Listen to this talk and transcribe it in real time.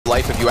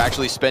life have you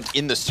actually spent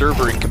in the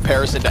server in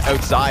comparison to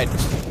outside?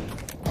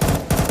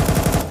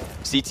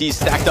 CT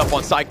stacked up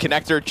on side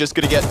connector, just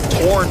gonna get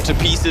torn to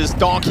pieces.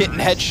 Donk hitting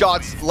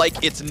headshots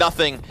like it's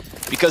nothing,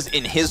 because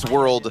in his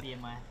world,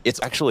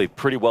 it's actually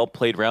pretty well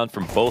played round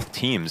from both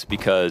teams,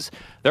 because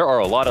there are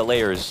a lot of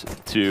layers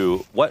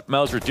to what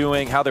Mouse were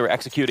doing, how they were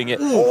executing it.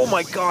 Oh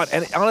my god,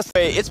 and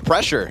honestly, it's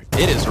pressure.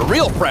 It is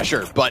real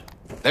pressure, but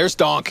there's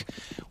Donk.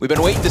 We've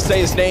been waiting to say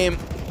his name,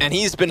 and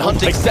he's been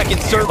hunting second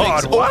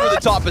servings over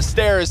the top of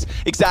stairs.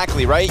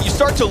 Exactly, right? You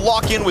start to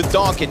lock in with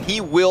Donk, and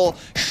he will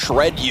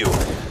shred you.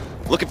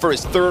 Looking for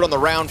his third on the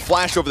round,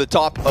 flash over the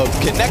top of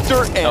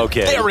connector, and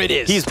there it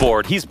is. He's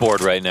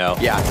bored right now.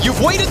 Yeah,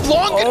 you've waited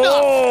long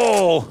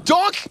enough.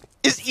 Donk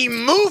is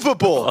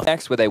immovable.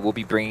 Next, where they will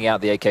be bringing out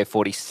the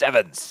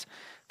AK-47s.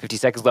 50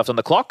 seconds left on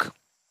the clock.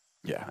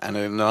 Yeah, and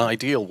in an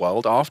ideal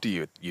world, after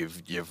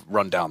you've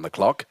run down the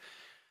clock,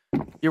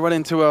 you run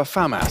into a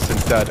FAMAS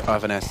instead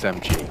of an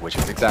SMG, which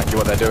is exactly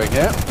what they're doing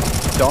here.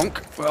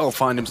 Donk will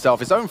find himself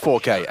his own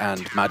 4K,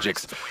 and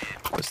Magix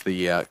was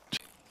the...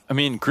 I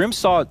mean, Grim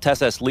saw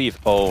TSS leave.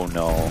 Oh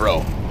no.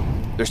 Bro,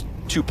 there's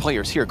two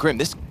players here. Grim,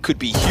 this could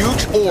be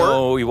huge or...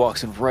 Oh, he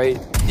walks in right.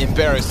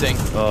 Embarrassing.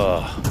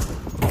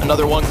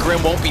 Another one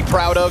Grim won't be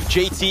proud of.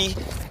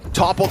 JT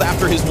toppled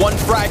after his one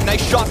frag.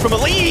 Nice shot from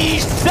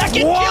Elise.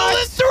 Second kill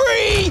and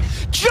 3!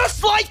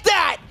 Just like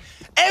that!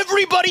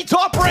 Everybody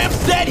top ramp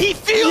said he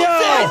feels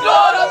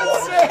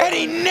it! And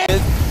he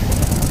nailed.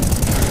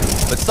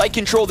 But Site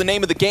Control, the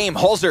name of the game.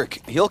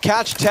 Hulzerk, he'll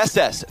catch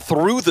TSS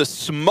through the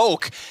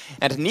smoke.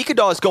 And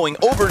Nikada is going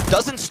over,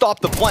 doesn't stop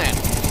the plan.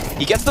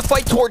 He gets the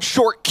fight towards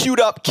short, queued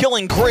up,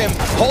 killing Grim.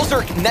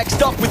 Hulzerk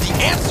next up with the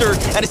answer,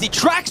 and as he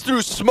tracks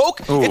through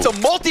smoke, it's a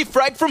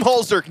multi-frag from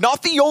Hulzerk,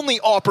 not the only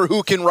Opper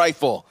who can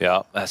rifle.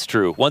 Yeah, that's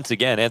true. Once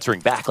again, answering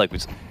back like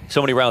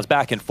so many rounds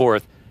back and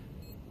forth.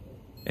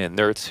 And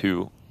Nerds,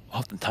 who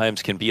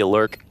oftentimes can be a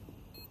lurk,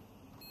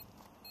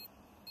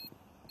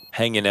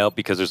 hanging out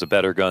because there's a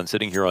better gun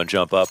sitting here on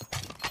jump up.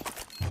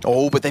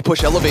 Oh, but they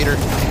push elevator.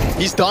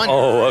 He's done.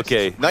 Oh,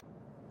 okay.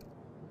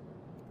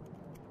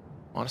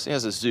 Honestly,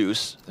 as a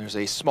Zeus, there's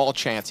a small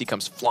chance he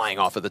comes flying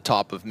off of the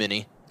top of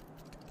Mini.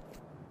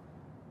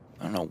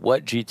 I don't know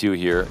what G2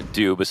 here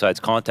do besides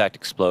contact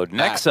explode.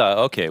 Nexa,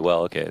 okay.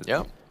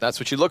 Yeah, that's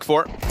what you look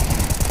for.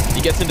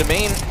 He gets into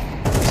main.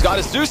 He's got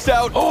his Zeus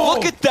out. Oh,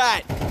 look at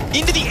that.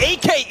 Into the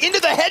AK, into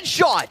the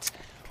headshot.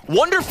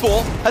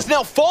 Wonderful has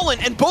now fallen,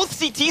 and both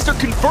CTs are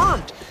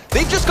confirmed.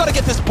 They've just got to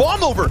get this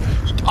bomb over.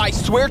 I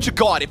swear to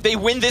God, if they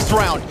win this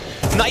round,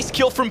 nice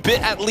kill from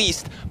Bit at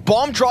least.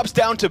 Bomb drops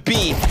down to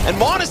B, and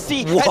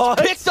Monacy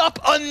has picked up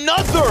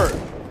another.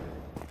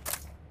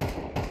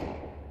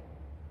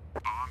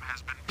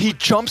 He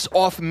jumps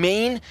off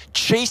main,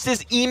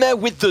 chases Ime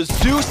with the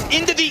Zeus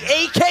into the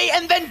AK,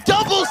 and then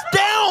doubles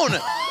down.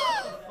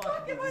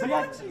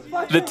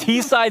 The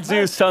T-side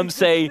Zeus, some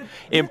say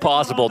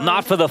impossible,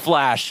 not for the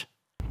flash.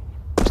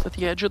 At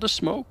the edge of the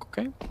smoke,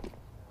 okay?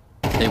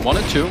 They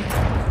wanted to,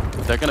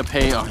 but they're going to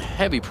pay a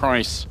heavy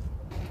price.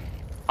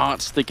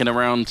 Art's sticking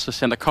around to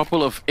send a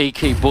couple of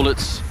AK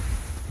bullets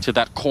to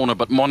that corner,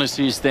 but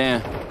Monacy is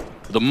there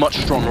with a much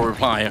stronger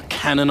reply. A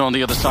cannon on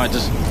the other side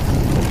does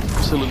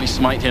absolutely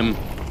smite him.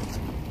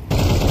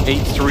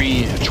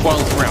 8-3,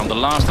 12th round, the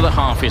last of the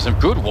half here. Some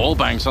good wall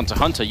bangs onto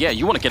Hunter. Yeah,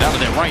 you want to get out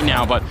of there right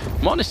now, but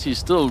Monacy is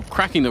still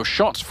cracking those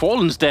shots.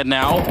 Fallen's dead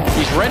now.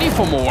 He's ready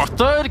for more.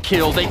 Third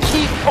kill. They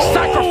keep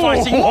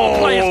sacrificing more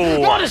players.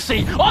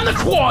 Monacy on the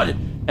quad!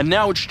 And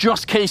now it's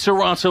just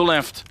KINGSTON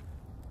left.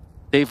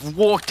 They've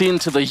walked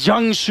into the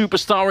young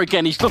superstar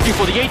again. He's looking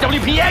for the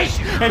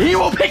AWPH, and he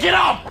will pick it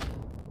up!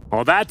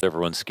 Oh, that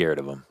everyone's scared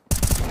of him.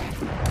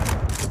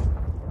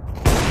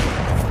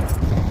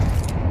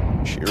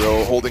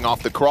 Shiro holding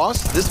off the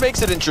cross. This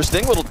makes it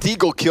interesting. Little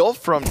deagle kill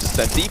from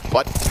Descenti,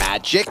 but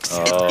Magix,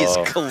 it is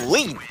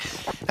clean.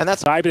 And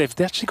that's but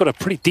they've actually got a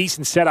pretty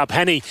decent setup.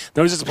 Henny,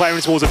 those are the player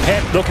towards a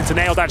pit, looking to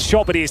nail that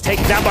shot, but he is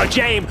taken down by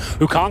James,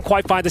 who can't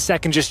quite find the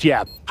second just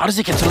yet. How does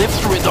he get to live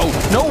through it, though?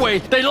 No way.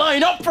 They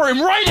line up for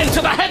him right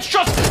into the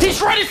headshots.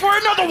 He's ready for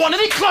another one,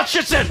 and he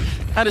clutches it.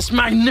 That is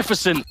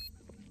magnificent.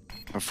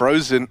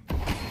 Frozen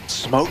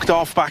smoked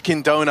off back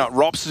in Donut.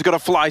 Rops has got to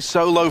fly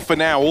solo for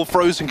now. All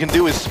Frozen can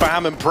do is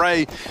spam and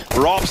pray.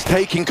 Rops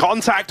taking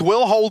contact,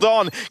 will hold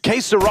on.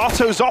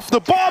 KINGSTON's off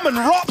the bomb, and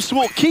Rops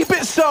will keep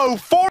it so.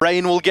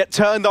 Rain will get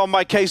turned on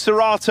by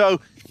KINGSTON.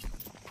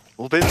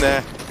 All been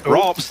there.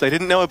 Rops, they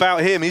didn't know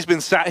about him. He's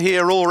been sat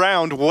here all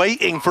round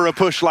waiting for a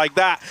push like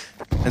that.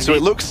 And so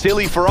it looks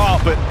silly for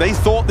Art, but they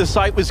thought the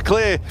site was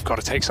clear. Got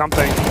to take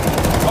something.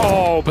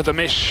 Oh, but the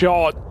missed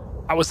shot.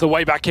 That was the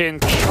way back in,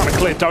 trying to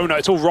clear Donut.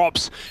 It's all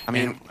Robs. I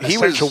mean, he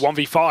was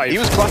 1v5. He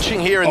was clutching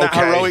here in that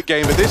heroic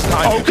game, but this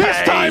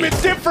time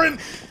it's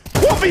different.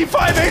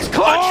 1v5 ace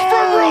clutch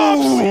from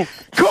Robs.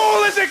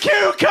 Cool as a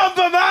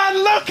cucumber, man.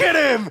 Look at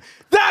him.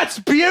 That's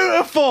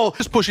beautiful.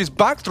 Just pushes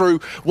back through,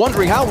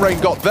 wondering how Rain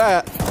got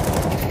there.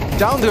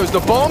 Down goes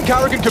the bomb.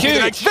 Carrigan could be the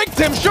next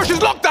victim. Shush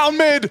is locked down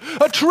mid.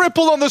 A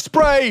triple on the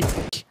spray.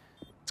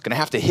 It's gonna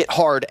have to hit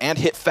hard and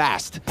hit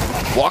fast.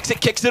 Walks it,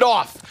 kicks it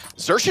off.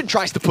 Zertian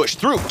tries to push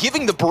through,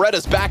 giving the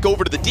Berettas back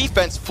over to the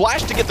defense.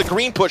 Flash to get the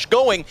green push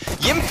going.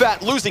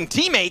 Yimfat losing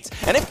teammates,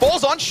 and it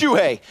falls on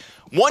Shuhei.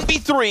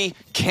 1v3,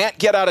 can't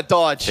get out of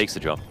dodge. Takes the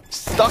jump.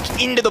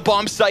 Stuck into the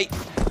bomb site.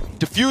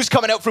 Diffuse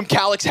coming out from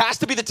Calyx, has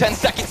to be the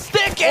 10-second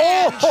stick,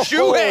 and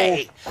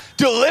Shuhei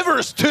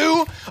delivers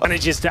two.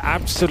 Manages to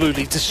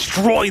absolutely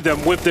destroy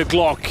them with the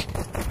Glock.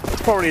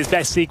 Probably his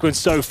best sequence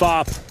so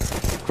far.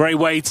 Great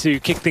way to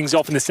kick things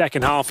off in the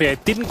second half here.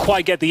 Didn't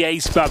quite get the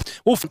ace,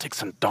 but Wolf Take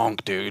some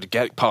donk, dude.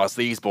 Get past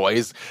these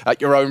boys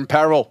at your own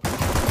peril.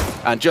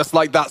 And just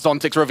like that,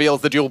 Zontix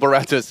reveals the dual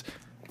Berettas.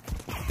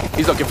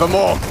 He's looking for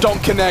more.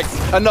 Donk connects.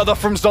 Another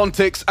from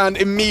Zontix, and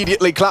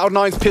immediately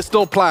Cloud9's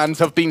pistol plans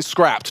have been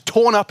scrapped,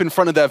 torn up in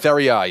front of their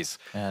very eyes.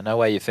 Yeah, no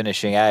way you're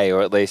finishing A,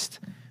 or at least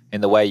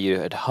in the way you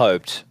had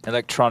hoped.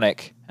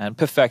 Electronic and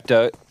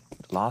Perfecto,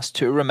 last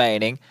two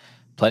remaining.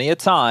 Plenty of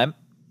time.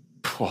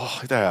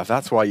 Oh, yeah,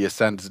 that's why you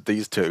send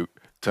these two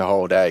to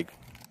hold A.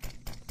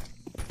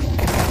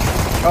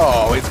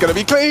 Oh, it's going to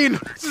be clean.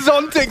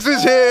 Zontix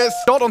is here.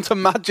 Shot onto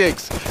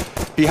Magix.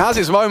 He has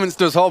his moments,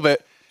 does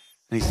Hobbit.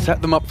 And he's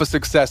set them up for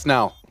success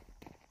now.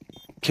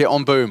 Kit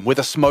on boom with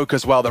a smoke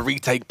as well. The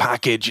retake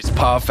package is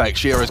perfect.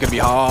 Shearer's going to be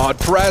hard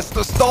pressed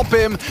to stop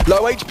him.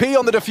 Low HP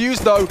on the defuse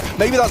though.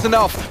 Maybe that's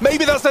enough.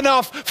 Maybe that's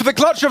enough for the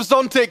clutch of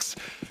Zontix.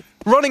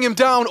 Running him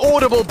down,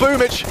 audible.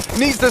 Boomich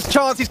needs this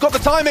chance. He's got the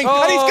timing,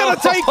 and he's going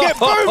to take it.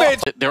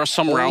 Boomich! There are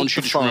some rounds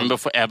you just remember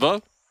forever.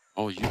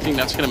 Oh, you think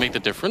that's going to make the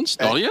difference,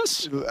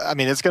 Dolius? I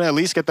mean, it's going to at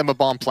least get them a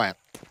bomb plant.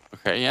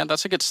 Okay, yeah,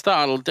 that's a good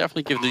start. It'll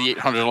definitely give the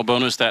 $800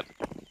 bonus that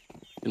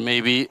can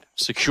maybe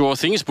secure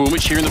things.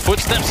 Boomich hearing the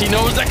footsteps. He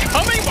knows they're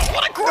coming, but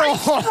what a great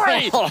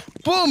spray!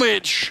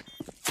 Boomich,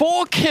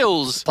 4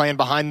 kills. Playing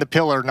behind the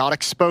pillar, not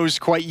exposed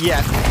quite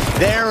yet.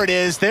 There it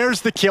is.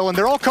 There's the kill, and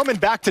they're all coming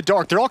back to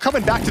Dark. They're all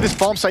coming back to this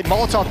bomb site.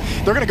 Molotov,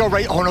 they're going to go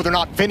right. Oh, no, they're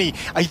not. Vinny,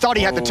 he thought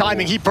he had the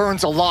timing. He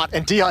burns a lot,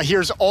 and Dia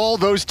hears all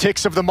those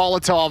ticks of the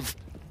Molotov.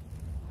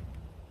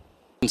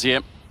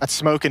 Yep. That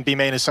smoke in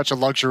B-main is such a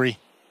luxury.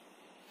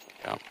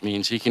 Yeah,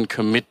 means he can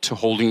commit to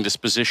holding this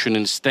position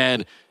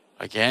instead.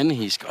 Again,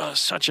 he's got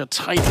such a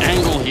tight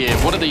angle here.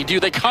 What do?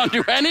 They can't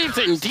do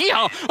anything. Dia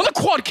on the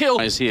quad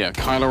kill. Is here.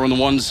 Kyler on the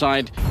one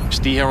side.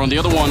 Dia on the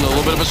other one. A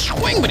little bit of a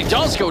swing, but he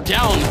does go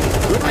down.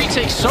 Good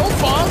retake so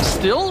far.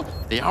 Still,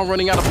 they are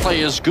running out of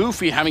players.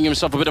 Goofy having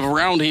himself a bit of a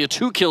round here.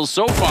 2 kills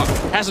so far.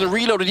 Hasn't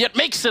reloaded yet.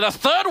 Makes it a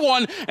third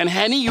one. And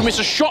Henny, you miss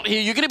a shot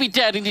here. You're going to be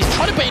dead. And he's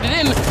trying to bait it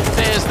in.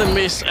 There's the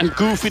miss. And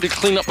Goofy to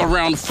clean up the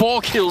round. 4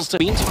 kills to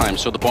meantime.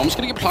 So the bomb's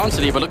going to get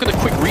planted here. But look at the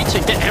quick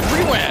retake. They're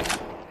everywhere.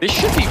 This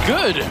should be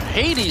good.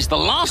 Hades, the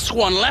last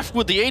one left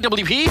with the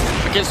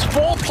AWP against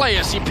 4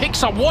 players. He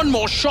picks up one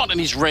more shot and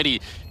he's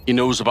ready. He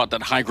knows about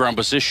that high ground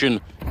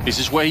position. This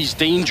is where he's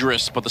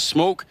dangerous, but the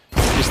smoke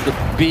is the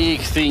big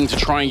thing to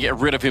try and get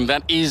rid of him.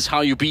 That is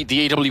how you beat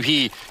the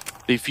AWP.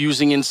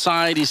 Defusing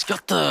inside. He's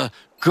got the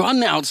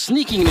gun out,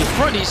 sneaking in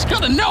front. He's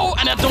got to know,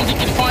 and I don't think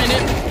he can find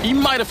it. He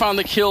might have found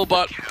the kill,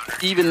 but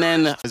even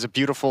then... It's a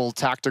beautiful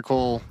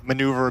tactical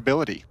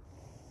maneuverability.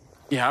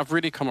 Yeah, I've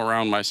really come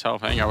around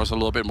myself. I think I was a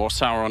little bit more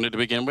sour on it to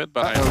begin with,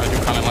 but I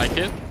do kind of like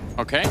it.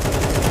 Okay.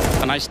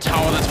 A nice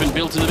tower that's been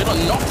built in the middle.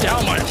 Knocked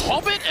down by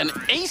Hobbit and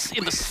Ace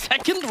in the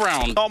second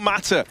round. Not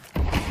matter.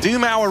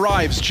 Doomau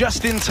arrives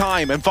just in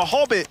time, and for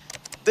Hobbit,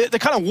 the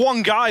kind of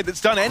one guy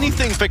that's done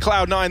anything for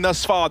Cloud9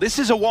 thus far. This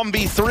is a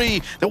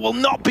 1v3 that will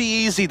not be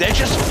easy. They're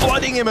just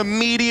flooding him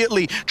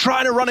immediately,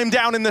 trying to run him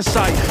down in the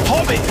site.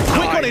 Hobbit,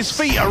 quick on his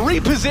feet, a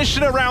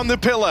reposition around the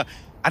pillar.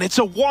 And it's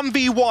a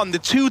 1v1, the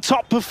 2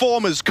 top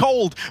performers,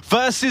 Cold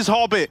versus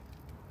Hobbit.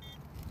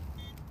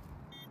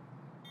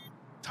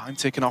 Time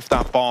ticking off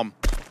that bomb.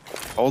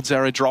 Cold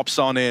Zera drops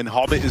on in.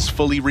 Hobbit is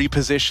fully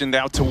repositioned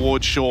out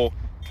towards shore.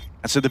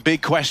 And so the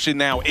big question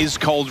now, is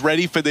Cold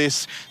ready for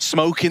this?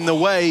 Smoke in the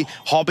way.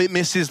 Hobbit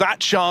misses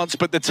that chance,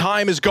 but the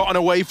time has gotten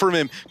away from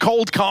him.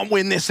 Cold can't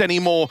win this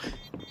anymore.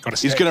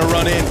 He's going to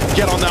run in,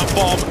 get on that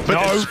bomb,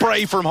 but the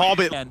spray from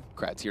Hobbit.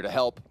 Krad's here to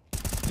help.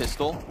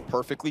 Pistol,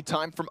 perfectly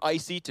timed from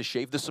Icy to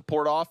shave the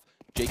support off.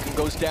 Jacob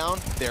goes down.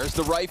 There's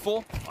the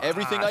rifle.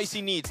 Everything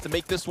Icy needs to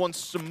make this one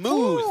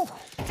smooth. Ooh.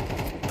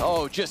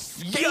 Oh, just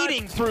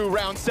skating through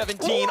round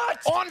 17.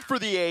 On for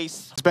the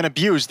ace. It's been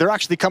abused. They're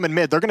actually coming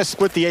mid. They're going to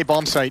split the A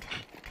bomb site.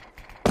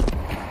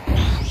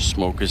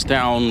 Smoke is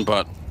down,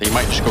 but they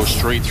might just go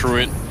straight through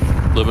it.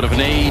 A little bit of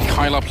an aid.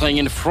 Kyla playing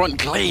in front.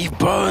 Glaive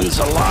burns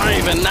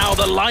alive, and now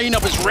the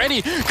lineup is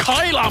ready.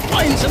 Kyla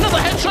finds another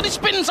headshot. He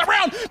spins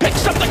around,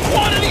 picks up the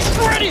quad, and he's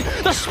ready.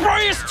 The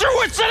spray is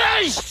through. It's an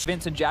ace.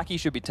 Vince and Jackie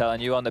should be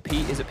telling you on the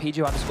is it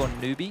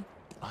PG_newbie?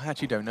 I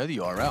actually don't know the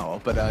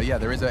URL, but yeah,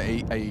 there is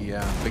a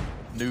big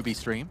newbie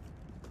stream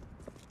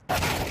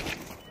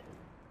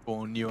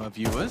for newer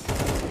viewers.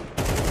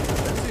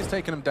 He's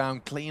taken him down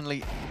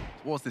cleanly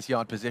towards this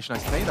yard position. I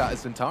say that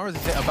as Zentara's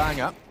hit a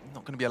banger.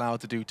 Not going to be allowed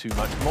to do too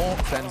much more.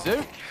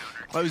 Senzu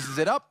closes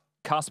it up.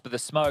 cusp of the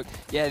smoke.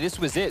 Yeah, this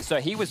was it.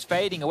 So he was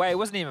fading away. It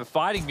wasn't even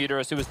fighting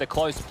Muterus, it was the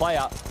close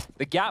player.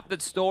 The gap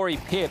that Story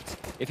pipped,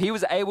 if he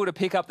was able to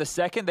pick up the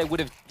second, they would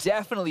have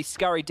definitely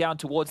scurried down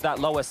towards that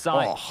lower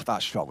side. Oh,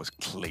 that shot was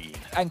clean.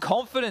 And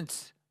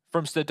confidence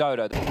from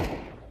Stododo.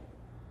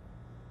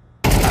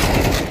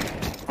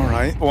 All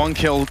right, 1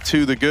 kill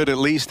to the good, at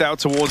least out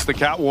towards the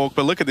catwalk.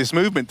 But look at this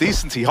movement.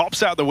 Decency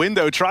hops out the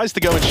window, tries to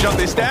go and shut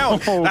this down.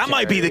 Okay. That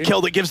might be the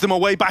kill that gives them a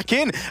way back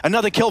in.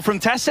 Another kill from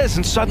Tesses,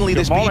 and suddenly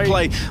this B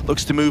play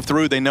looks to move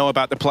through. They know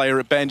about the player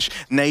at bench.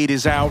 Nade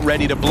is out,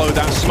 ready to blow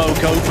that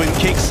smoke open.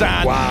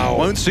 KINGSTON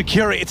won't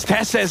secure it. It's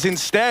Tesses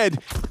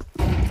instead.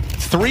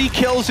 3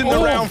 kills in the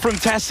round from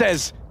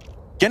Tesses.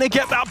 Gonna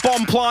get that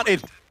bomb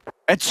planted.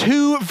 A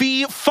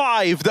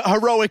 2v5 that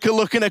Heroic are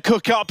looking to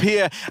cook up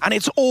here, and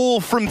it's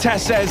all from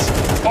Tesses.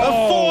 A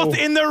 4th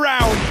in the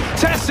round.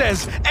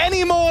 Tesses,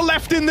 any more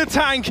left in the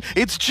tank?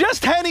 It's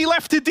just Henny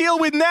left to deal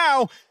with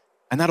now.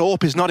 And that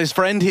AWP is not his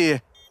friend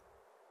here.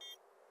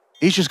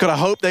 He's just got to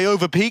hope they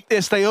overpeak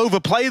this, they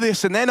overplay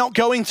this, and they're not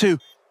going to.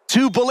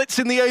 2 bullets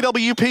in the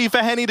AWP for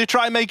Henny to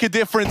try and make a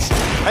difference.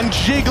 And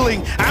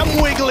jiggling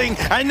and wiggling,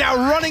 and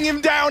now running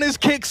him down is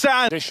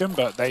KINGSTON.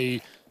 But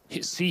they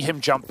see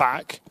him jump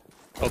back.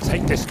 They'll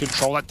take this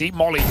control. That deep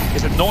molly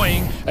is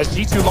annoying as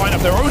G2 line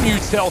up their own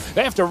util.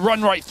 They have to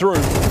run right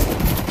through.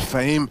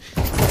 Fame.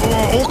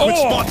 Oh, awkward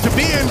spot to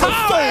be in, but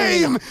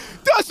Fame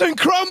doesn't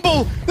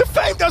crumble. The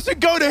Fame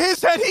doesn't go to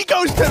his head, he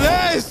goes to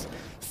theirs.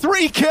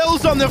 3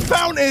 kills on the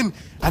fountain,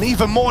 and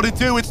even more to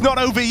do. It's not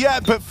over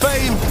yet, but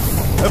Fame,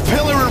 a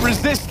pillar of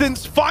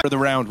resistance. Fight of the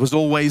round was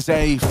always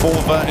a for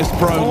Virtus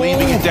Pro,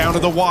 leaving it down to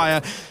the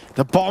wire.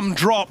 The bomb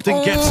dropped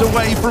and gets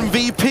away from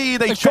VP.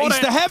 They chase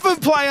the Heaven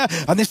player,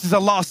 and this is a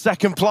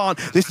last-second plant.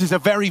 This is a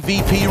very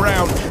VP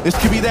round. This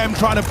could be them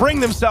trying to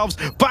bring themselves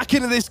back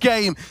into this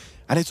game.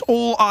 And it's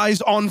all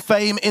eyes on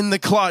Fame in the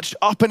clutch.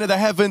 Up into the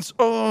heavens.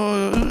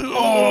 Oh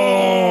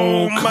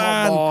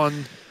man. Come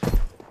on.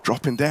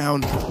 Dropping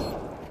down.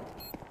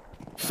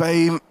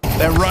 Fame,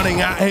 they're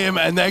running at him,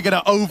 and they're going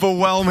to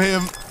overwhelm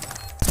him.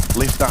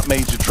 Lift that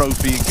major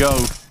trophy and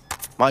go.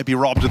 Might be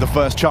robbed of the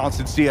first chance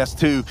in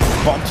CS2.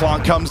 Bomb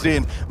plant comes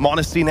in.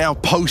 m0NESY now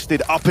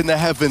posted up in the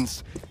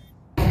heavens.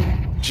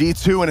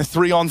 G2 in a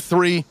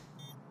 3-on-3.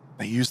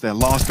 They use their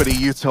last bit of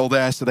util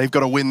there, so they've got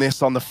to win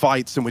this on the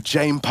fights. And with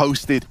Jame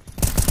posted,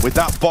 with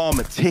that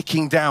bomb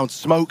ticking down,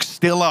 smoke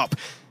still up,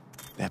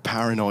 they're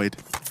paranoid.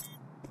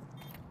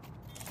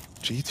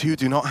 G2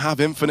 do not have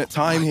infinite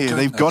time here.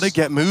 They've got to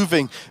get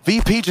moving.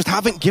 VP just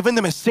haven't given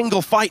them a single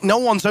fight. No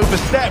one's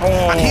overstepped.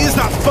 And here's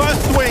that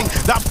first swing,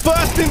 that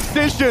first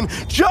incision.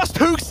 Just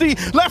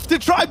Hooksy left to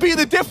try be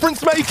the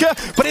difference maker,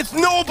 but it's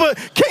Norbert,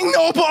 King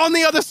Norbert on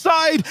the other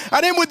side.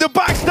 And in with the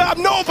backstab,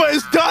 Norbert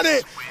has done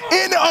it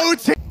in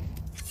OT.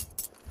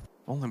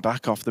 Falling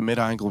back off the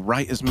mid-angle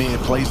right as Mir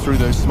plays through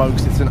those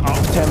smokes. It's an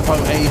up-tempo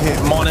A-hit.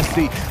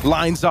 m0NESY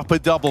lines up a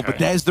double, but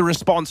there's the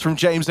response from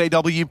James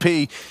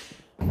AWP.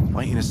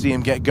 Waiting to see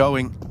him get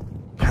going.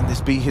 Can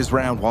this be his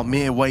round while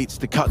Mir waits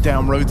to cut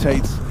down,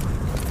 rotates?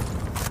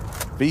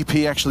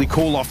 VP actually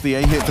call off the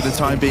A-hit for the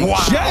time being. Wow.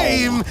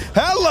 Jame,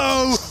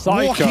 hello!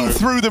 Psycho. Walking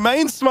through the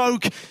main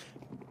smoke.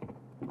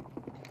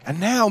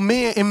 And now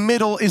Mir in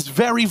middle is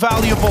very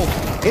valuable.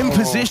 In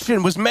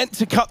position, was meant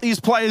to cut these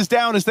players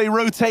down as they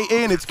rotate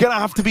in. It's gonna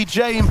have to be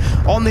Jame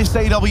on this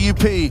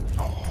AWP.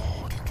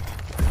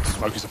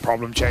 Smoke is a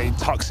problem. Jame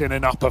tucks in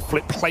an upper,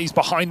 flip plays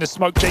behind the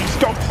smoke. James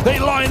go. They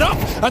line up,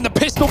 and the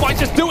pistol might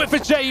just do it for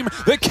Jame.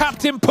 The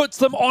captain puts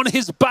them on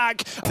his back.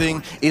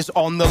 Thing is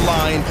on the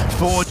line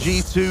for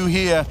G2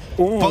 here.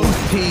 Ooh.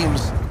 Both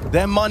teams,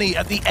 their money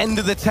at the end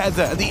of the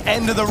tether, at the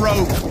end of the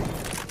rope.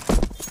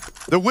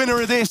 The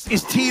winner of this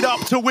is teed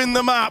up to win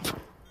the map.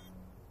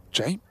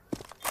 Jame?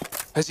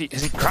 Has he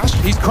crashed?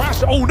 He's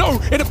crashed. Oh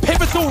no, in a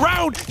pivotal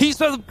round. He's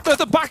at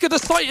the back of the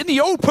site in the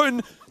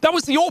open. That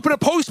was the opener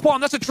post-spawn.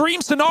 That's a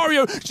dream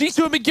scenario.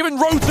 G2 have been given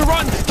road to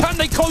run. Can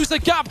they close the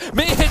gap?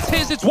 Mir hits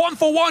his. It's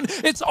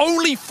 1-for-1. It's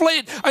only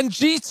Flit. And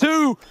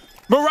G2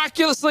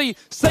 miraculously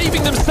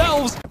saving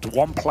themselves.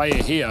 One player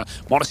here.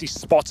 m0NESY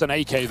spots an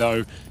AK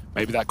though.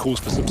 Maybe that calls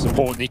for some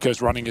support.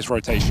 Nico's running his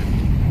rotation.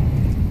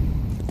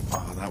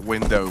 Oh, that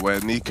window where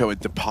Nico had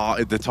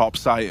departed the top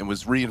site and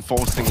was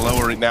reinforcing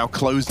lower, it now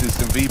closes,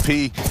 and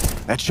VP,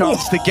 a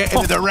chance to get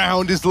into the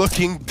round is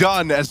looking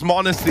done as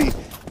m0NESY,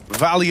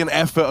 valiant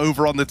effort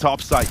over on the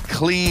top site,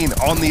 clean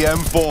on the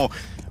M4.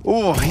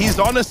 Oh, he's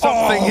onto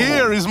something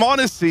here, is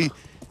m0NESY.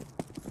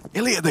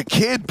 Ilya the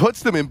Kid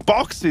puts them in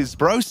boxes,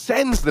 bro,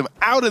 sends them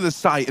out of the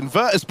site, and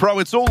Virtus Pro,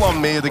 it's all on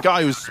Mir, the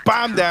guy who's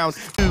spammed down.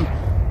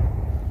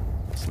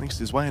 Sneaks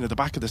his way into the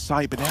back of the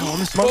site, but now on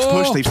the smoke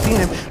push, they've seen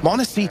him.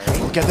 m0NESY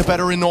will get the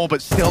better in all,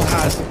 but still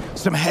has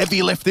some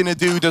heavy lifting to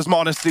do, does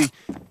m0NESY.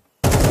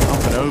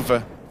 Up and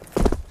over.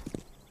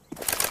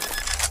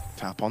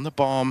 Tap on the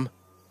bomb.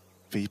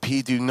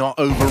 VP do not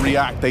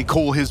overreact. They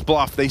call his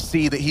bluff. They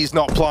see that he's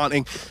not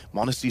planting.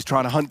 m0NESY's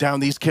trying to hunt down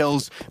these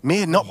kills.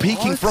 Mir not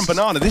peeking from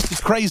Banana. This is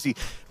crazy.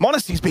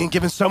 m0NESY's being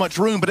given so much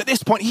room, but at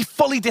this point, he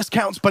fully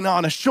discounts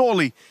Banana,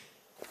 surely.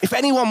 If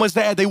anyone was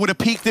there, they would have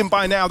peeked him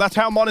by now. That's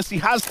how m0NESY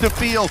has to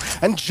feel.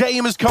 And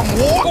James has come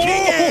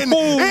walking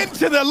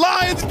into the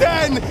Lion's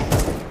Den.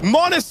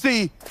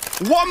 m0NESY,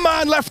 one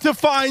man left to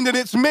find, and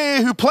it's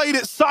Mir who played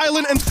it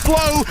silent and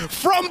slow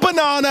from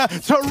Banana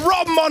to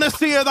rob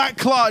m0NESY of that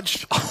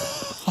clutch.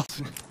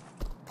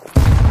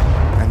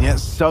 And yet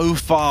so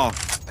far,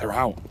 they're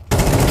out.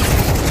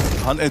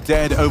 Hunter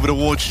dead over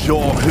towards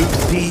short.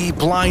 Hoopsy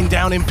blind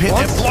down in pit.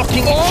 They're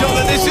blocking each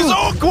other. This is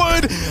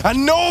awkward.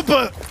 And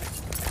Norbert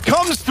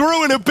comes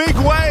through in a big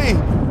way.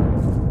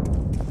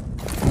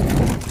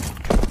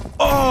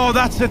 Oh,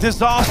 that's a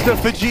disaster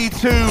for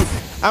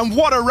G2. And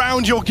what a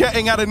round you're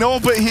getting out of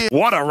Norbert here.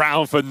 What a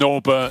round for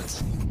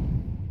Norbert.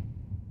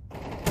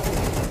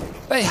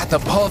 They had the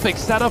perfect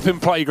setup in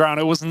Playground.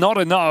 It was not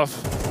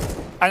enough.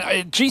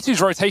 And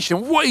G2's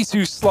rotation way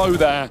too slow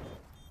there.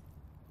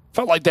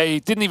 Felt like they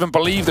didn't even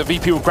believe that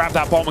VP would grab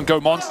that bomb and go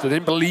monster. They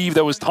didn't believe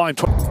there was time.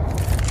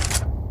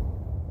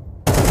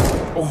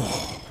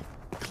 Oh,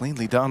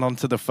 cleanly done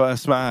onto the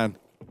first man.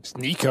 It's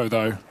Nico,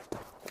 though.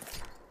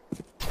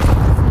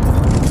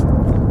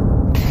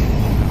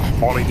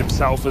 Mollied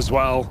himself as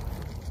well.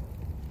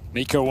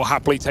 Nico will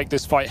happily take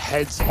this fight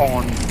heads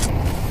on.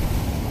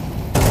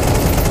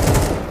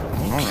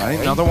 All right,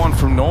 another one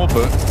from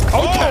Norbert.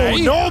 Okay. Oh,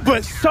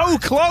 Norbert, so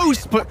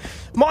close, but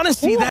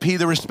m0NESY, there. P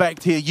the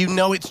respect here. You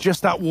know it's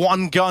just that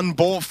one gun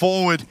brought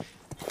forward.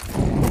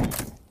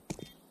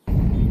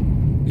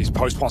 These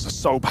post-plants are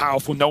so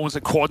powerful. No one's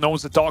at quad, no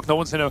one's at dark, no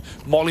one's in a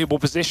mollyable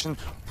position.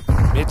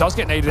 It does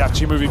get naded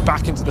actually moving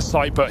back into the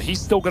site, but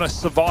he's still going to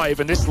survive.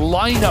 And this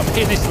lineup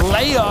here, this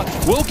layer,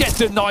 will get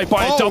denied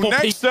by a double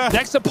peek.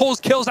 Nexter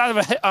pulls kills out of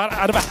a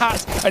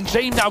hat, and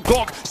James now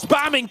Glock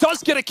spamming,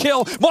 does get a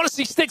kill.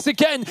 m0NESY sticks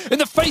again in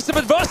the face of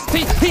adversity.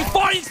 He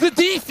finds the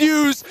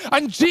defuse,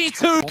 and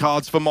G2.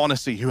 Cards for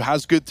m0NESY, who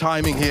has good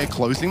timing here,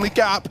 closing the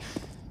gap.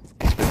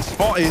 He's been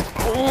spotted.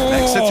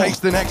 Nexter takes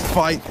the next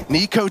fight.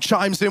 Nico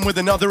chimes in with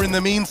another in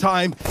the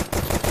meantime.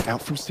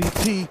 Out from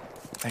CT.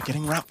 They're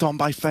getting wrapped on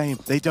by Fame.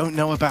 They don't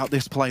know about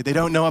this play. They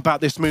don't know about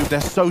this move. They're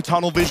so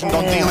tunnel visioned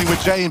on dealing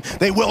with James.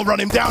 They will run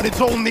him down.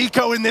 It's all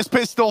Nico in this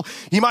pistol.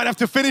 He might have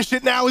to finish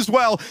it now as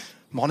well.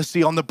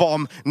 m0NESY on the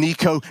bomb.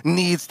 Nico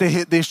needs to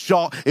hit this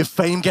shot. If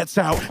Fame gets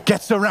out,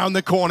 gets around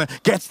the corner,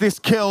 gets this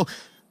kill,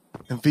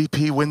 and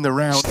VP win the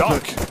round.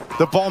 Stuck.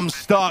 The bomb's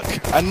stuck,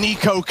 and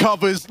Nico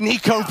covers.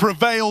 Nico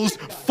prevails.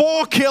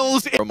 4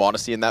 kills. From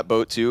m0NESY in that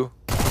boat too.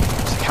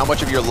 How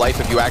much of your life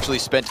have you actually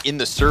spent in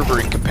the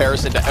server in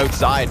comparison to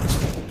outside?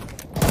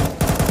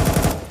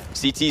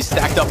 CT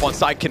stacked up on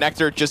side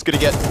connector, just gonna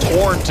get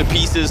torn to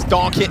pieces.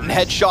 Donk hitting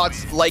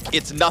headshots like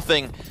it's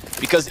nothing,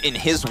 because in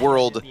his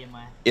world,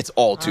 it's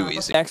all too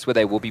easy. Next, where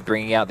they will be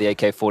bringing out the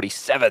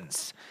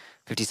AK-47s.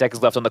 50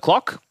 seconds left on the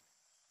clock.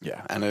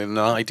 Yeah, and in an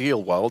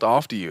ideal world,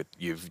 after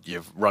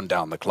you've run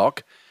down the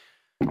clock,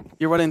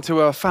 you run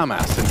into a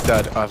FAMAS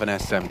instead of an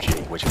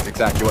SMG, which is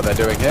exactly what they're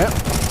doing here.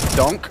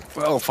 Donk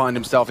will find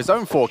himself his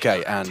own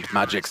 4K, and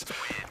Magic's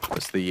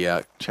was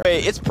the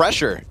It's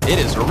pressure. It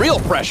is real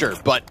pressure,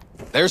 but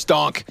there's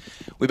Donk.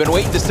 We've been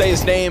waiting to say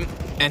his name,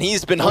 and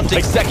he's been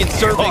hunting second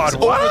servings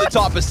over the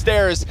top of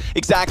stairs.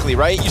 Exactly,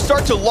 right? You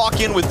start to lock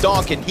in with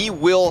Donk, and he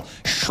will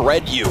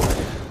shred you.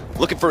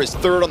 Looking for his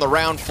third on the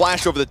round,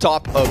 flash over the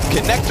top of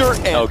connector,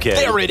 and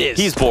there it is.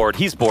 He's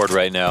bored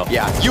right now.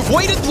 Yeah, you've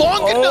waited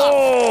long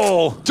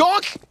enough.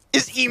 Donk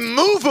is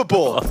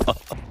immovable.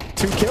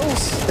 2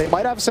 kills. They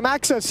might have some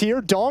access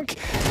here. Donk,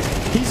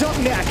 he's up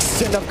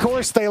next. And of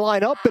course they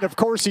line up, and of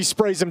course he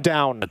sprays him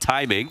down. The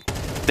timing.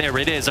 There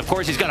it is. Of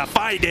course he's going to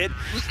find it.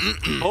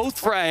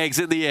 Both frags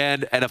in the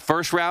end, and a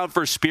first round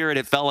for Spirit.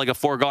 It felt like a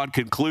foregone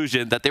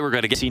conclusion that they were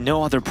going to get. See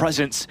no other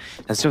presence,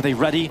 and so they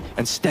ready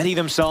and steady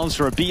themselves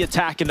for a B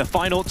attack in the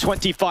final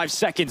 25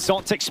 seconds.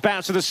 Zontic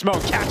spams to the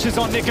smoke, catches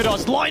on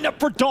Nikodos, line up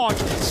for Donk,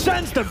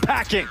 sends them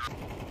packing.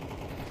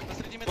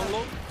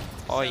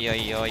 Oi,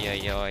 oi, oi,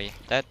 oi, oi.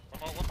 Dead.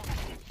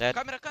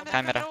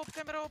 Camera.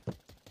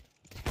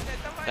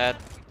 Dead.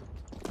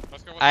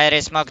 I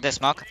re-smoke the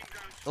smoke.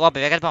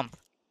 Lobby, we got bomb.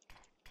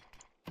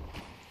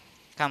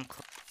 Come.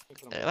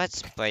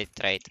 Let's wait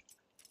right.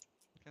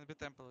 He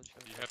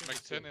had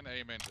max 10 in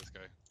A main, this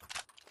guy.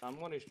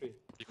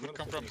 He could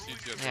come from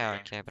CT as well. Yeah,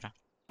 okay, bro.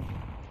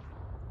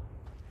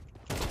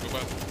 Go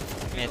back.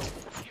 Mid.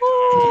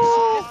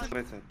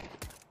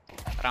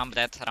 Ramp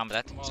dead, ramp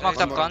dead. Smoke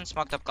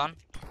top con.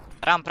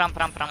 Ramp.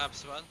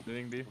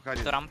 Doing B.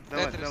 To ramp.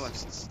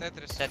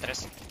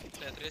 Tetris.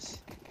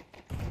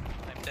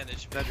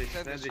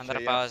 Under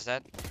palace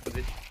dead.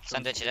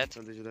 Sandwich dead.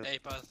 A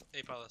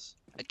palace.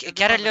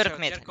 Carry lurk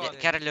mid.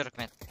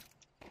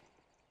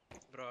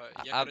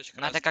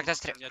 Надо как-то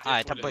стрелять.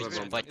 А, это бой.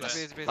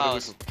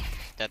 Пауз.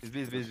 Dead.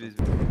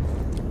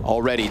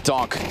 Already,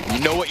 Donk, you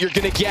know what you're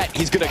gonna get.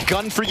 He's gonna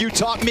gun for you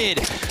top mid.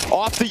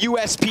 Off the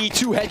USP,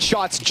 2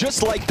 headshots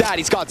just like that.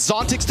 He's got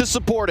Zontix to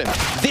support him.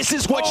 This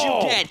is what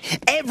you get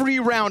every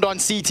round on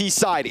CT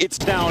side. It's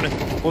down.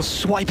 We'll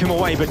swipe him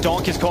away, but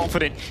Donk is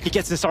confident. He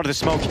gets this out of the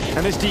smoke,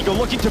 and this Deagle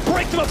looking to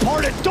break them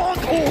apart, and Donk,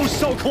 oh,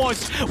 so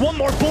close. One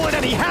more bullet,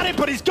 and he had it,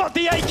 but he's got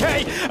the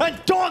AK, and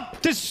Donk,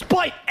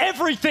 despite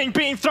everything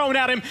being thrown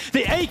at him,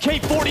 the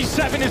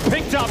AK-47 is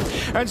picked up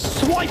and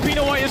swiping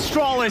away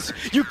Astralis.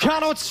 You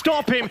cannot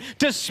stop him,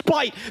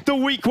 despite the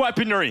weak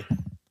weaponry.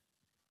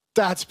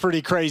 That's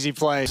pretty crazy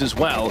play. As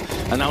well,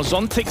 and now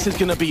Zontix is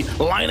going to be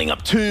lining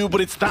up 2, but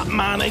it's that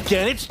man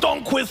again. It's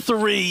Donk with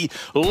 3,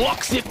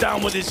 locks it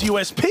down with his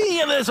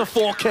USP, and there's a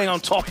 4K on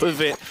top of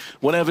it.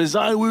 Whatever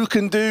Zywoo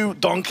can do,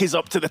 Donk is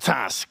up to the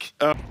task.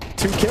 2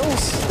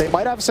 kills. They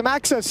might have some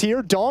access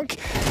here. Donk,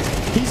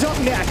 he's up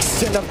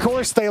next, and of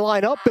course they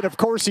line up, and of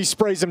course he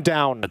sprays him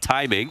down. The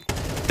timing.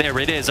 There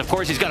it is. Of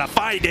course, he's going to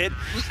find it.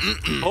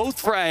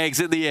 Both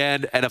frags in the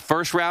end, and a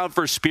first round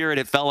for Spirit.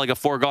 It felt like a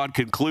foregone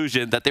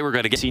conclusion that they were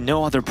going to get. See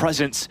no other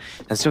presence,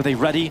 and so they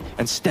ready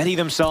and steady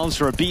themselves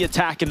for a B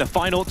attack in the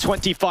final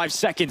 25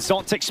 seconds.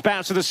 Zontix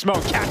spams to the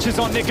smoke, catches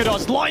on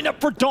Nikodos, line up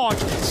for Donk,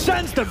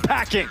 sends them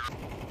packing.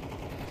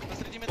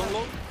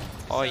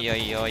 Oi,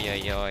 oi, oi,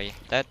 oi, oi.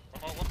 Dead.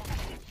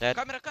 Dead.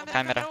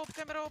 Camera.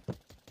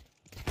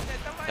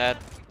 Dead.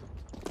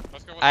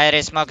 I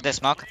resmoke the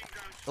smoke.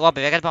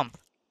 Lobby, we get bomb.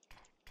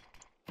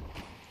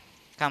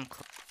 Come.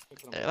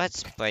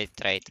 Let's play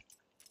trade.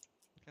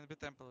 He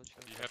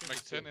had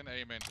like 10 in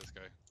A main, this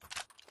guy.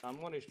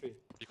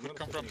 He could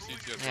come from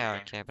CT as well. Yeah,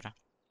 okay, bro.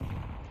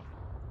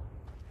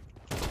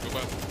 Go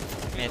back.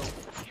 Mid.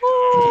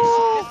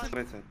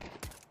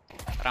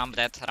 Ramp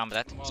dead, ramp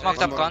dead. Smoke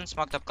top con,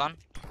 smoke top con.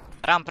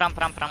 Ramp. To ramp.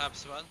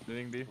 Tetris.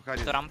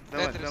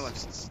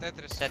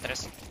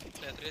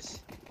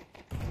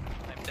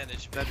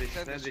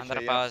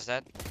 Underpower is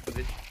dead.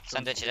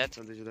 Sandwich dead.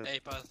 A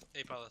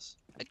palace.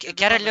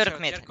 Carry lurk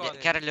mid.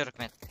 Carry lurk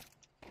mid.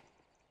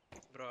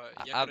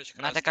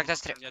 Надо как-то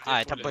стрелять.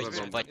 Это быть.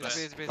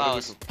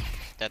 Пауз.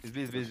 Dead.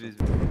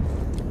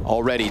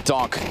 Already,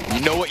 Donk,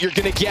 you know what you're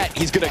gonna get.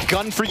 He's gonna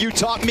gun for you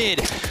top mid.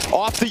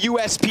 Off the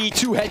USP,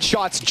 2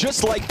 headshots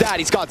just like that.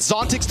 He's got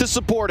Zontix to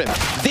support him.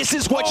 This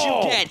is what you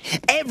get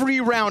every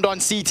round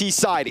on CT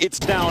side. It's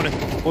down.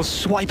 We'll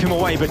swipe him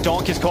away, but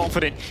Donk is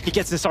confident. He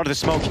gets this out of the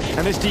smoke,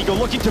 and this Deagle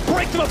looking to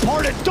break them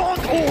apart, and Donk,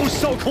 oh,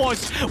 so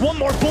close. One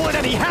more bullet,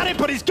 and he had it,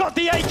 but he's got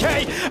the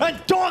AK,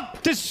 and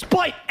Donk,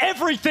 despite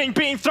everything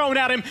being thrown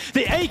at him,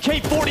 the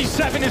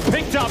AK-47 is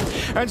picked up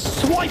and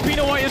swiping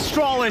away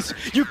Astralis.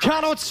 You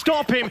cannot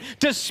stop him,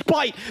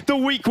 despite the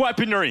weak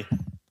weaponry.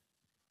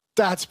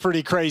 That's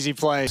pretty crazy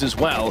play. As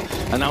well,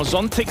 and now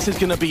Zontix is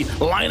going to be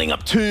lining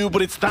up 2,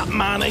 but it's that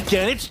man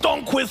again. It's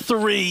Donk with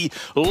 3,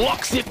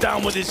 locks it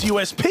down with his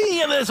USP,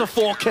 and there's a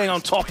 4K on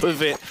top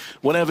of it.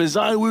 Whatever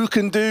Zywoo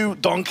can do,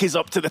 Donk is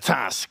up to the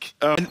task.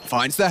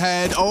 Finds the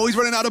head. Oh, he's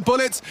running out of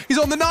bullets. He's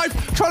on the knife,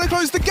 trying to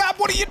close the gap.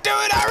 What are you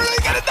doing, Aaron? He's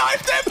going to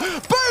knife him.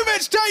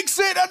 Boomich takes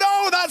it, and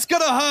oh, that's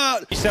going to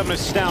hurt. 7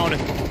 is down.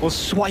 We'll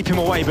swipe him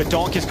away, but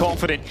Donk is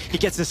confident. He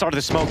gets this out of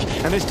the smoke,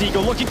 and this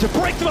Deagle looking to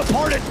break them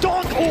apart, and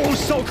Donk, oh,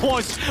 so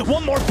close.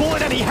 One more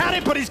bullet, and he had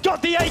it, but he's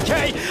got the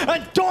AK,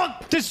 and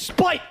Donk,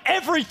 despite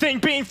everything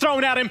being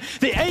thrown at him,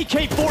 the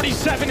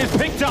AK-47 is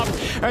picked up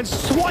and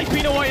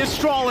swiping away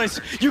Astralis.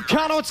 You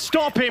cannot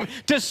stop him,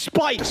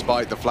 despite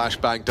the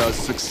flashbang does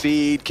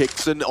succeed.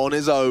 KINGSTON on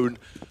his own,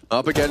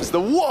 up against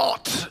the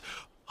what?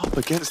 Up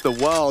against the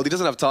world. He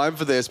doesn't have time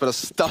for this, but a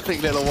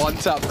stunning little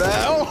one-tap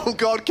there. Oh,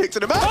 God,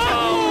 KINGSTON him out.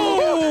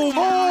 Oh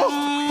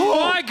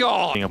my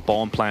God. A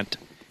bomb plant.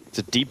 It's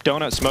a deep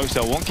donut smoke,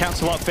 so it won't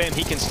cancel out Fame.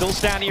 He can still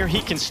stand here.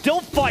 He can still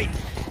fight.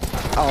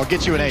 I'll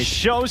get you an ace.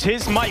 Shows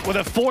his might with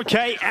a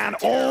 4K and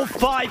all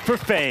 5 for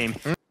Fame.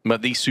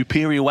 But the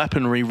superior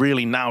weaponry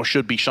really now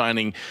should be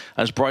shining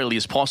as brightly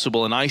as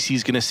possible, and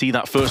Icy's going to see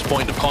that first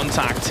point of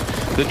contact.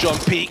 The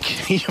jump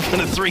peak, even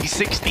a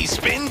 360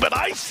 spin, but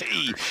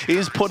Icy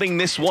is putting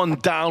this one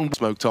down.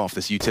 Smoked off,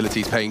 this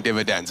utility's paying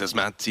dividends as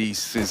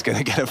Matisse is going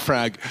to get a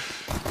frag.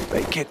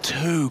 They get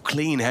 2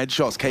 clean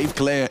headshots, cave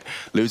clear,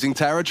 losing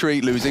territory,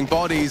 losing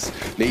bodies,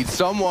 needs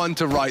someone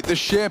to right the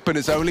ship, and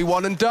it's only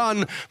one and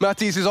done.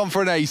 Matisse is on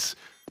for an ace.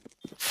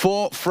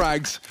 4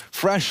 frags,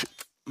 fresh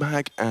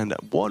mag, and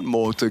 1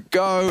 more to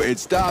go.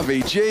 It's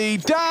Davy G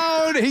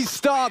down. He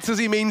starts as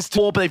he means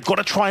to. But they've got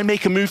to try and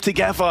make a move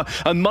together.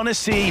 And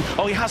m0NESY,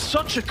 oh, he has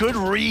such a good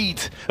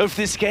read of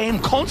this game.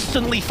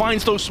 Constantly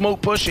finds those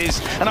smoke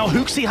pushes. And now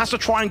HooXi has to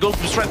try and go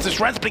from strength to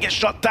strength, but gets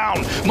shut down.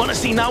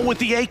 m0NESY now with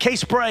the AK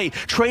spray,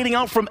 trading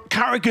out from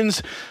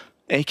Karrigan's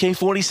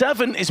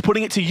AK-47 is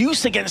putting it to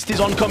use against his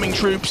oncoming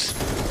troops.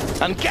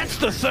 and gets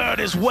the third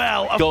as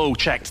well. Go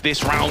checked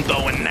this round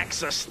though, and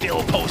Nexa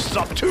still posts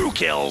up 2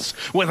 kills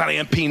with that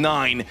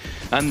MP9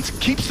 and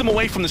keeps them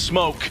away from the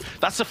smoke.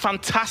 That's a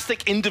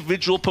fantastic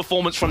individual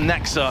performance from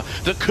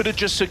Nexa that could have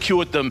just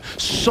secured them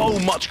so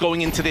much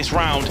going into this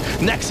round.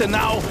 Nexa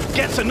now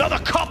gets another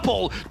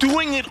couple,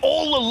 doing it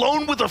all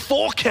alone with a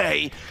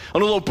 4K.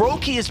 And although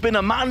Brokey has been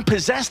a man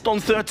possessed on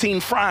 13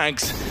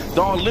 frags,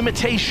 there are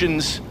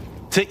limitations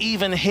to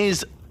even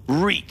his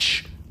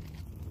reach.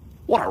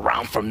 What a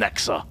round from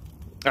Nexa.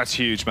 That's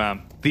huge,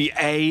 man. The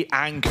A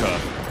anchor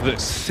that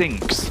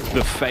sinks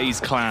the FaZe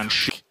clan.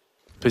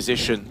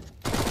 Position.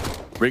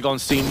 Rig on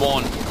scene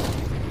 1.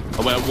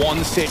 And where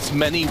 1 sits,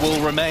 many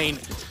will remain.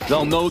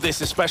 They'll know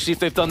this, especially if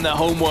they've done their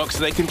homework, so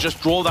they can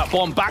just draw that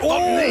bomb back. What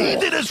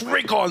needed as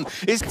Rigon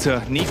is...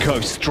 Nico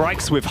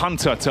strikes with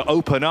Hunter to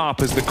open up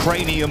as the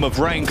cranium of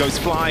Rain goes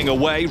flying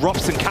away.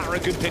 Rops and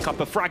Carrigan pick up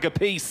a frag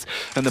apiece,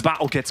 and the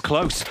battle gets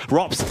close.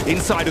 Rops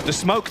inside of the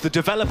smoke, the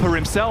developer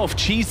himself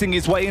cheesing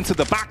his way into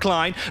the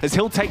backline as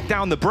he'll take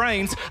down the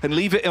Brains and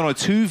leave it on a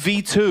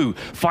 2v2.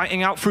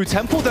 Fighting out through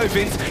Temple though,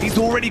 Vince. He's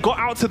already got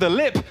out to the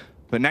lip,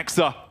 but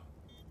Nexa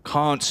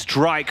can't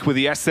strike with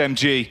the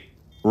SMG.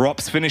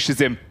 Rops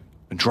finishes him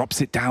and drops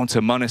it down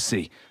to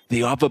m0NESY,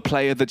 the other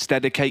player that's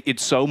dedicated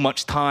so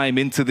much time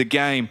into the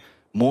game.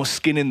 More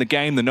skin in the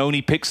game than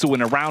Oni Pixel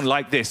in a round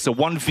like this. So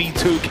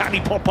 1v2, can he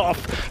pop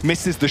off?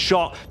 Misses the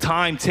shot,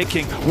 time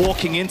ticking,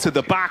 walking into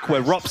the back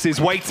where Rops is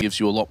waiting. Gives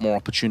you a lot more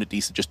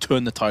opportunities to just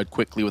turn the tide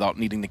quickly without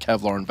needing the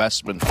Kevlar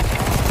investment.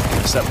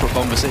 A separate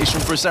conversation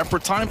for a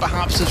separate time.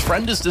 Perhaps his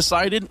friend has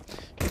decided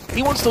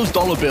he wants those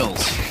dollar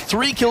bills.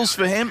 3 kills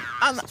for him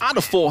and add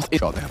a 4th.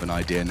 They have an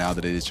idea now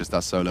that it is just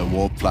that solo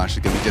warp flash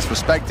that's going to be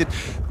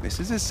disrespected.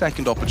 This is his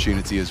second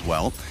opportunity as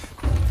well.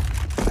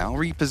 Now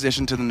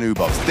repositioned to the new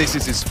box. This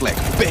is his flick.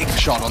 Big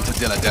shot onto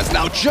Dilladez.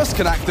 Now just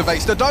can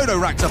activate.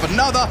 Stododo racks up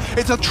another.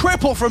 It's a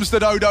triple from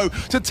Stododo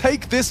to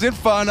take this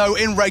Inferno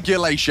in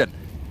regulation.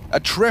 A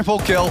triple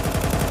kill.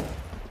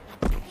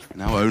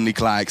 Now only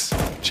Klags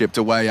chipped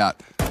away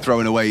at,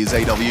 throwing away his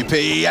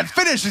AWP and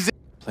finishes it.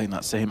 Playing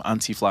that same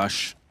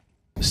anti-flash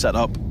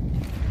setup.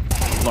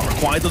 Not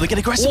required, though. They get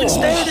aggressive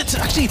instead. It's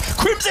actually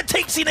Crimson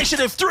takes the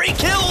initiative. 3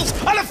 kills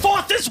and a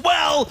 4th as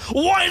well.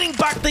 Winding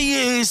back the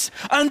ears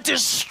and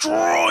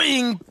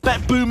destroying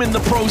Bet Boom in the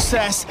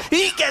process.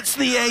 He gets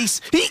the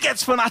ace. He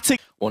gets Fnatic.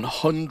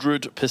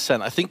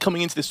 100%. I think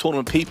coming into this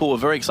tournament, people were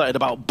very excited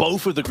about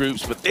both of the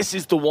groups, but this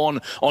is the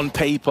one on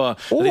paper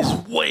that is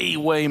way,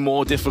 way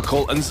more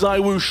difficult. And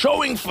ZywOo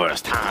showing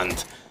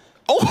firsthand.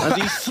 As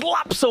he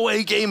slaps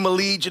away Game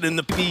Legion in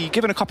the...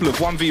 Given a couple of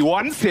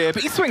 1v1s here,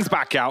 but he swings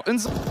back out.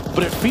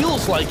 But it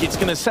feels like it's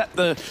going to set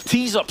the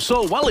tees up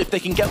so well if they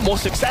can get more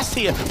success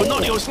here. But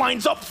Nonios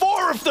lines up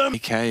 4 of them.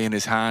 AK in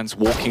his hands,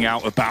 walking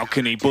out a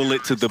balcony,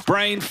 bullet to the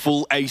brain,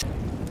 full ace.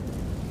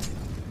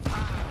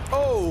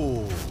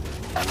 Oh!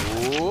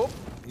 Whoop.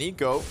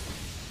 Nico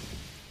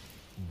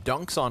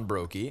dunks on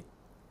Brokey.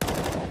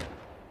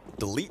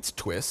 Deletes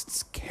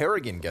twists.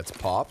 Kerrigan gets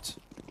popped.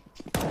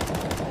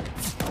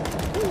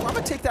 Ooh, I'm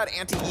gonna take that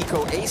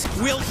anti-eco ace.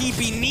 Will he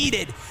be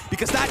needed?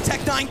 Because that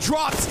Tech-9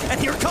 drops, and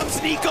here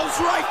comes Nico's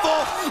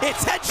rifle.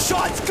 It's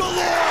headshots galore.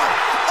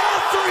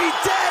 All 3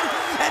 dead,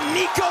 and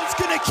Nico's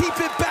gonna keep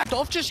it back.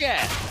 Off just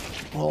yet.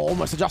 Oh,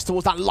 almost adjust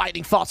towards that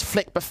lightning fast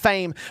flick, but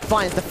Fame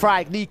finds the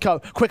frag. Nico,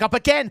 quick up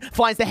again,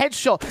 finds the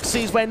headshot,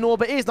 sees where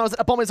Norbert is, knows that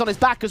a bomb is on his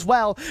back as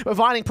well,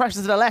 providing pressure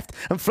to the left,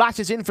 and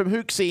flashes in from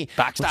Hooksy.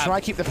 We'll try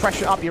to keep the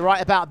pressure up, you're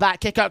right about that.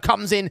 Kick out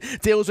comes in,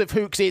 deals with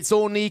Hooksy, it's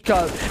all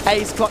Nico.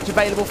 Ace clutch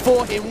available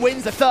for him,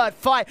 wins the 3rd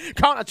fight,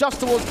 can't adjust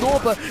towards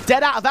Norbert,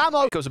 dead out of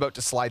ammo. Nico's about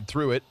to slide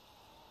through it,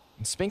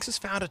 and Spinks has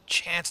found a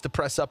chance to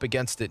press up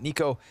against it.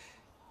 Nico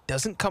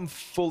doesn't come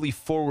fully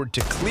forward to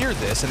clear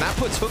this, and that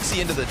puts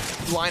Hooksy into the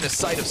line of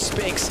sight of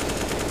Spinks,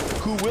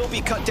 who will be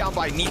cut down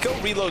by Nico.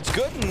 Reload's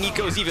good, and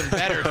Nico's even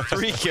better.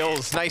 3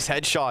 kills, nice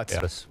headshots.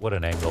 Yeah. What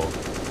an angle.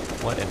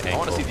 What an angle. I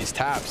want to see these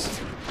taps.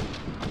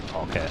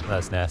 Okay,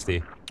 that's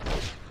nasty.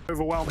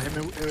 Overwhelm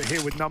him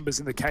here with numbers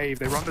in the cave.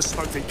 They run the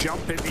smoke, they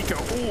jump in. Nico,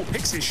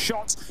 picks his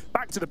shots.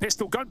 Back to the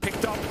pistol, gun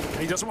picked up,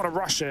 and he doesn't want to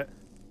rush it.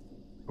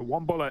 But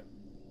 1 bullet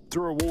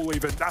through a wall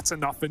even, that's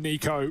enough for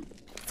Nico.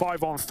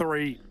 5 on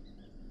 3.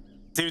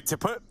 Dude, to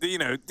put,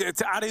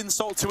 to add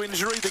insult to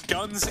injury, the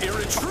gun's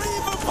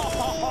irretrievable.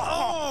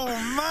 Oh,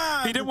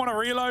 man. He didn't want to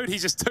reload. He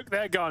just took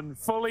their gun,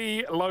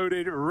 fully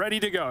loaded, ready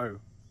to go.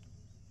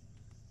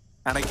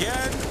 And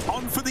again,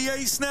 on for the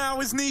ace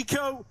now is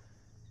Nico.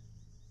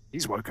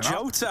 He's woken up.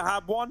 Jota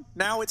had one.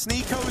 Now it's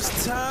Nico's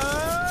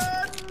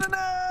turn.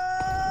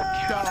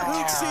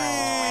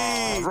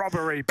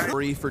 Robbery.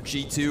 Free for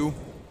G2.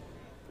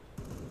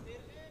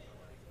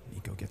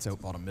 Nico gets out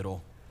bottom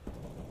middle.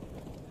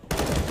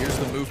 Here's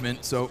the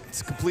movement, so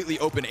it's completely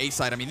open A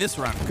side. I mean, this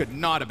round could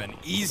not have been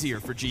easier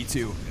for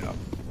G2. Yeah.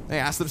 They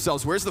ask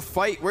themselves, where's the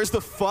fight? Where's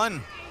the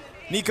fun?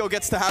 Nico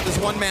gets to have his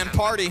one-man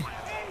party.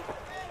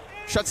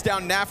 Shuts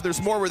down Naf. There's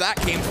more where that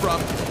came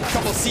from. A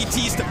couple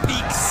CTs to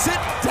peek. Sit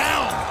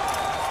down!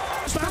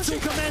 Battle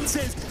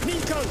commences.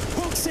 Nico,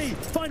 Hooksy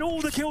find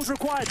all the kills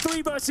required.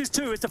 3 versus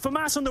 2. It's the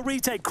FAMAS on the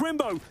retake.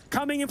 Crimbo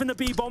coming in from the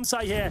B bomb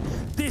site here.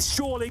 This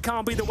surely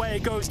can't be the way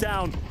it goes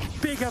down.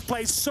 Big have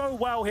played so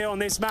well here on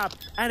this map,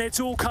 and it's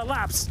all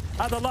collapsed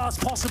at the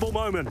last possible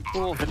moment.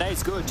 Oh, the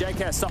nade's good. JK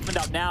has softened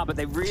up now, but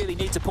they really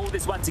need to pull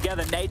this one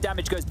together. Nade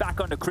damage goes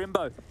back onto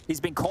Crimbo. He's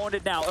been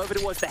cornered now over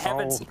towards the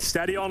heavens. Oh,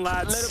 steady on,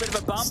 lads. A little bit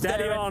of a bump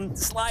steady there. On.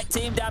 Slight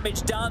team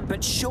damage done,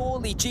 but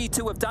surely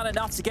G2 have done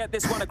enough to get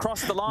this one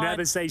across the line.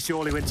 Never say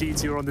surely when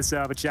G2 are on the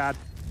server, Chad.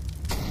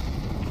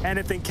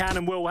 Anything can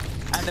and will.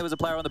 And there was a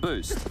player on the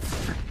boost.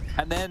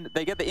 And then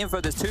they get the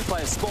info, there's 2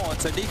 players spawned,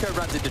 so Nico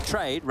runs into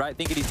trade, right,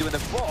 thinking he's doing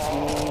the...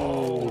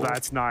 Oh,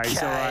 that's nice,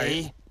 okay. All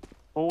right.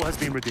 All has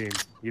been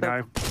redeemed, you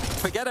know?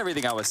 Forget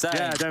everything I was saying.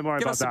 Yeah, don't worry about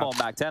that. Give us some more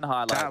Mac 10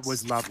 highlights. That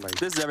was lovely.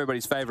 This is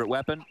everybody's favorite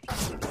weapon.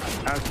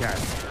 Okay.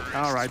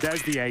 All right,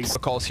 there's the ace.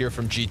 Calls here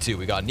from G2.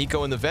 We got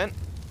Nico in the vent.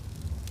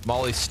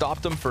 Molly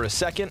stopped him for a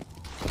second.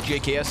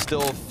 JKS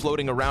still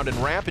floating around in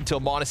ramp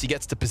until m0NESY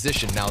gets to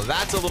position. Now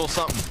that's a little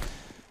something.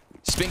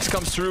 Spinks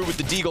comes through with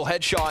the Deagle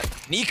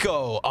headshot.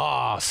 Nico,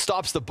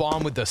 stops the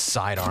bomb with the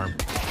sidearm.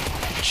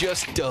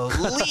 Just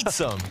deletes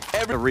him.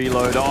 The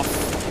reload off.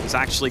 He's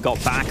actually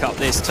got backup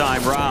this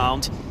time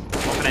round.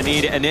 Not going to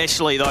need it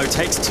initially, though.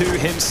 Takes 2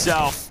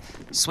 himself.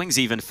 Swings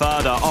even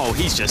further. Oh,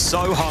 he's just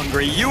so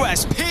hungry.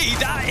 USP,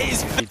 that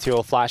is...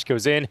 Meteor flash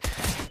goes in.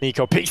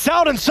 Nico peeks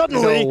out, and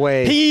suddenly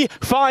he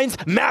finds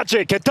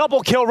magic. A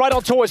double kill right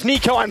on towards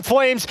Nico and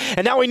Flames,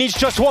 and now he needs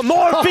just one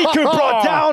more. Biku brought down.